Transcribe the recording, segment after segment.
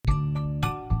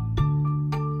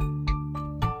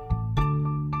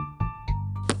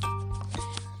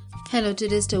Hello,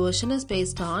 today's devotion is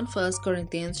based on 1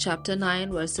 Corinthians chapter 9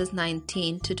 verses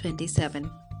 19 to 27.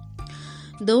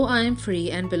 Though I am free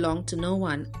and belong to no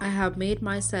one, I have made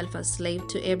myself a slave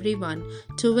to everyone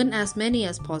to win as many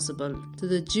as possible. To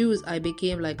the Jews I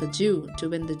became like a Jew to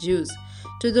win the Jews.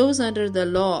 To those under the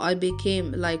law I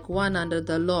became like one under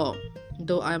the law,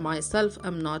 though I myself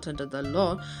am not under the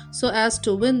law, so as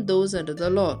to win those under the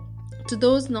law. To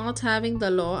those not having the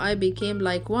law, I became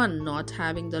like one not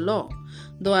having the law,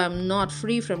 though I am not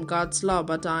free from God's law,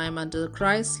 but I am under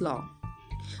Christ's law,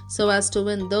 so as to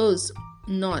win those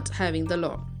not having the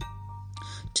law.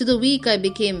 To the weak I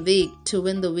became weak to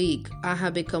win the weak. I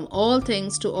have become all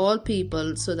things to all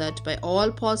people, so that by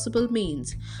all possible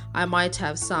means I might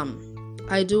have some.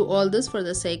 I do all this for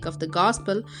the sake of the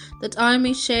gospel, that I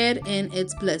may share in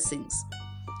its blessings.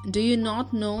 Do you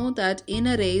not know that in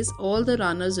a race all the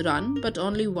runners run, but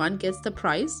only one gets the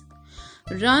prize?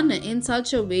 Run in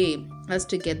such a way as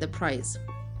to get the prize.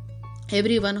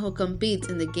 Everyone who competes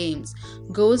in the games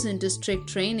goes into strict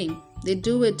training. They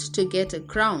do it to get a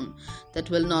crown that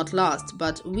will not last,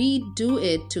 but we do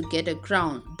it to get a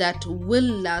crown that will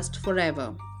last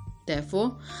forever.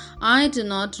 Therefore, I do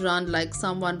not run like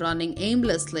someone running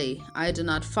aimlessly. I do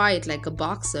not fight like a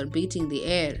boxer beating the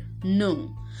air.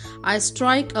 No, I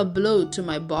strike a blow to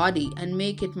my body and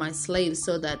make it my slave,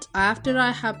 so that after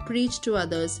I have preached to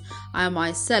others, I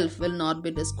myself will not be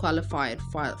disqualified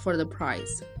for the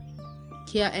prize.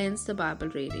 Here ends the Bible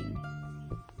reading.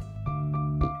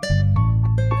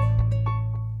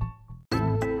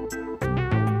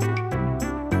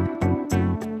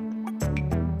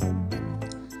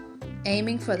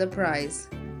 Aiming for the prize.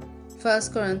 1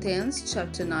 Corinthians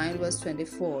chapter 9 verse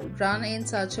 24. Run in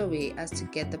such a way as to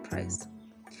get the prize.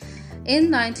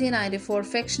 In 1994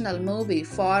 fictional movie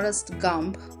Forrest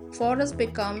Gump, Forrest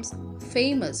becomes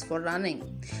famous for running.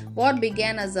 What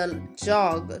began as a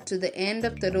jog to the end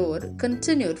of the road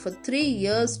continued for 3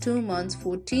 years, 2 months,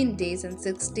 14 days and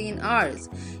 16 hours.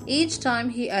 Each time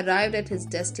he arrived at his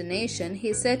destination,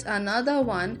 he set another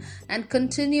one and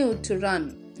continued to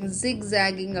run,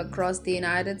 zigzagging across the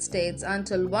United States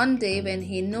until one day when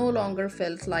he no longer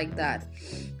felt like that.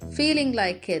 Feeling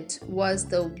like it was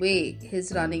the way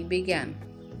his running began.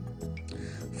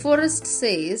 Forrest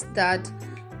says that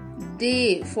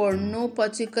day, for no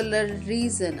particular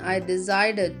reason, I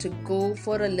decided to go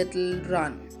for a little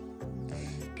run.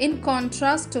 In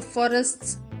contrast to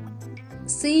Forrest's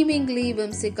seemingly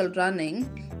whimsical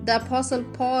running, the Apostle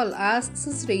Paul asks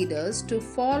his readers to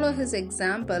follow his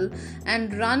example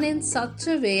and run in such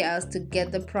a way as to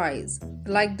get the prize.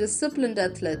 Like disciplined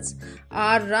athletes,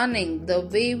 our running, the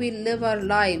way we live our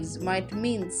lives, might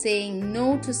mean saying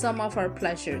no to some of our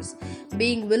pleasures.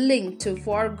 Being willing to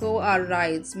forego our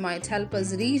rights might help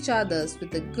us reach others with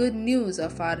the good news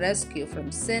of our rescue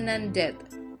from sin and death.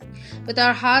 With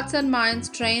our hearts and minds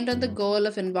trained on the goal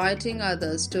of inviting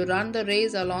others to run the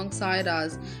race alongside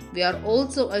us, we are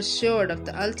also assured of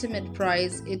the ultimate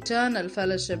prize, eternal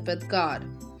fellowship with God.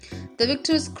 The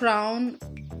victor's crown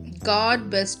God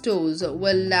bestows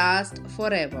will last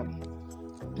forever.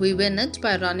 We win it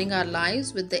by running our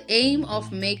lives with the aim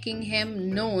of making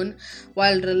Him known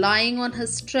while relying on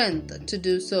His strength to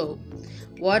do so.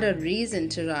 What a reason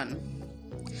to run!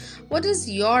 What is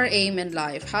your aim in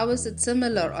life? How is it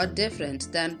similar or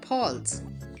different than Paul's?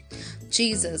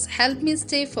 Jesus, help me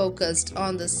stay focused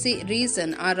on the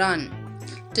reason I run,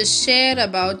 to share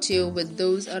about you with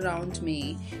those around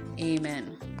me.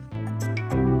 Amen.